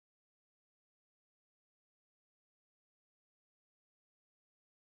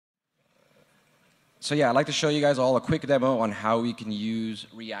So yeah, I'd like to show you guys all a quick demo on how we can use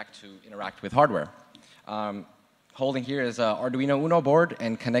React to interact with hardware. Holding here is an Arduino Uno board,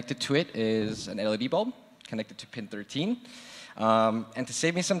 and connected to it is an LED bulb connected to pin 13. And to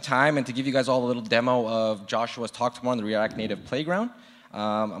save me some time and to give you guys all a little demo of Joshua's talk tomorrow on the React Native Playground,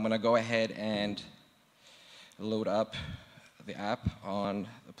 I'm going to go ahead and load up the app on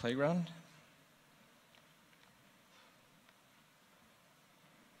the Playground.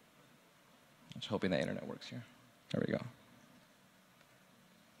 Just hoping the internet works here. There we go.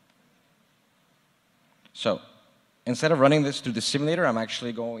 So instead of running this through the simulator, I'm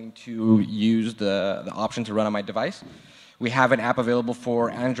actually going to use the option to run on my device. We have an app available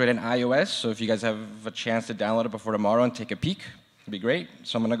for Android and iOS, so if you guys have a chance to download it before tomorrow and take a peek, it'd be great.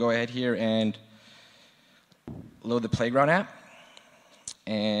 So I'm going to go ahead here and load the Playground app.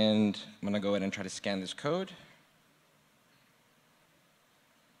 And I'm going to go ahead and try to scan this code.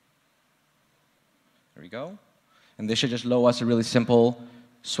 There we go. And this should just load us a really simple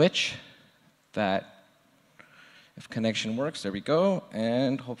switch that, if connection works, there we go.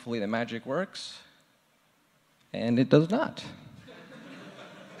 And hopefully the magic works. And it does not.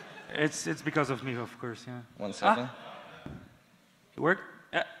 It's because of me, of course, yeah. 1 second. It worked?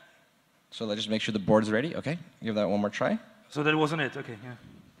 Yeah. So let's just make sure the board's ready. OK, give that one more try. So that wasn't it, OK, yeah.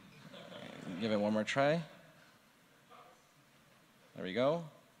 Give it one more try. There we go.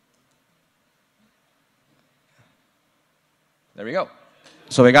 There we go.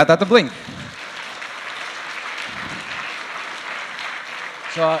 So we got that to blink.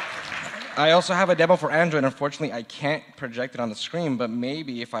 So I also have a demo for Android. Unfortunately, I can't project it on the screen, but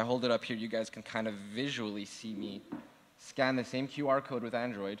maybe if I hold it up here, you guys can kind of visually see me scan the same QR code with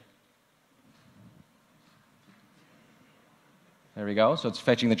Android. There we go. So it's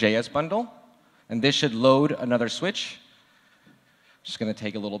fetching the JS bundle. And this should load another switch. Just going to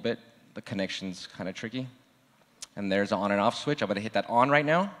take a little bit. The connection's kind of tricky. And there's the on and off switch. I'm going to hit that on right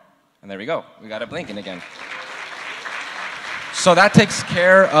now. And there we go. We got it blinking again. So that takes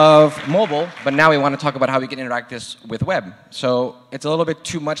care of mobile. But now we want to talk about how we can interact this with web. So it's a little bit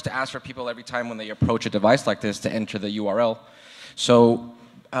too much to ask for people every time when they approach a device like this to enter the URL. So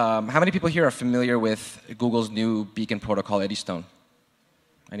how many people here are familiar with Google's new beacon protocol, Eddystone?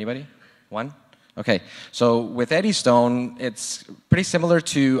 Anybody? One? OK. So with Eddystone, it's pretty similar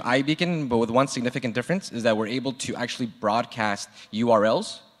to iBeacon, but with one significant difference is that we're able to actually broadcast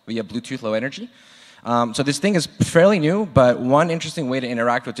URLs via Bluetooth Low Energy. So this thing is fairly new, but one interesting way to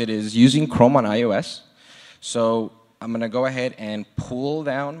interact with it is using Chrome on iOS. So I'm going to go ahead and pull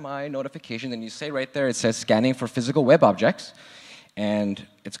down my notification, and you say right there, it says scanning for physical web objects. And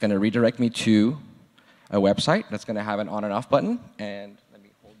it's going to redirect me to a website that's going to have an on and off button. And let me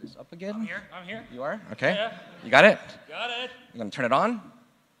hold this up again. I'm here. You are? OK. Yeah. You got it? Got it. I'm going to turn it on.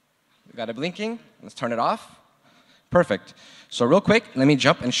 We got it blinking. Let's turn it off. Perfect. So real quick, let me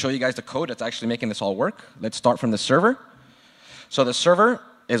jump and show you guys the code that's actually making this all work. Let's start from the server. So the server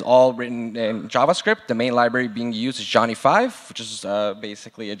is all written in JavaScript. The main library being used is Johnny5, which is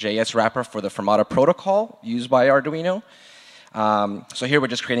basically a JS wrapper for the Fermata protocol used by Arduino. So here we're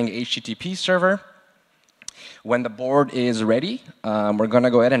just creating an HTTP server. When the board is ready, we're going to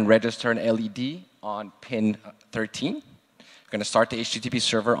go ahead and register an LED on pin 13. We're going to start the HTTP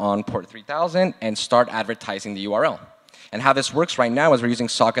server on port 3000 and start advertising the URL. And how this works right now is we're using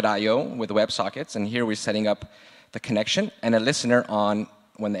socket.io with WebSockets. And here we're setting up the connection and a listener on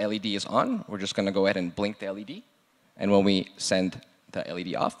when the LED is on. We're just going to go ahead and blink the LED. And when we send the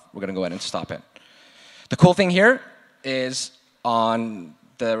LED off, we're going to go ahead and stop it. The cool thing here is on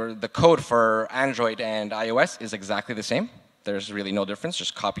the code for Android and iOS is exactly the same. There's really no difference.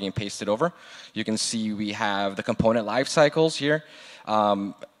 Just copy and paste it over. You can see we have the component life cycles here.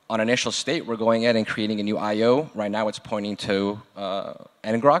 On initial state, we're going ahead and creating a new I/O. Right now, it's pointing to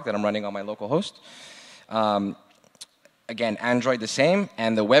ngrok that I'm running on my local host. Again, Android the same,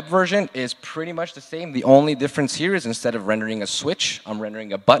 and the web version is pretty much the same. The only difference here is instead of rendering a switch, I'm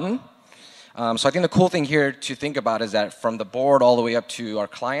rendering a button. So I think the cool thing here to think about is that from the board all the way up to our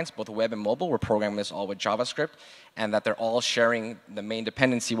clients, both web and mobile, we're programming this all with JavaScript, and that they're all sharing the main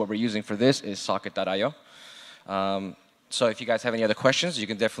dependency. What we're using for this is socket.io. So if you guys have any other questions, you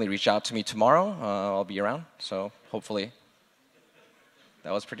can definitely reach out to me tomorrow. I'll be around. So hopefully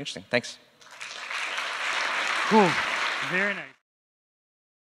that was pretty interesting. Thanks. Cool. Very nice.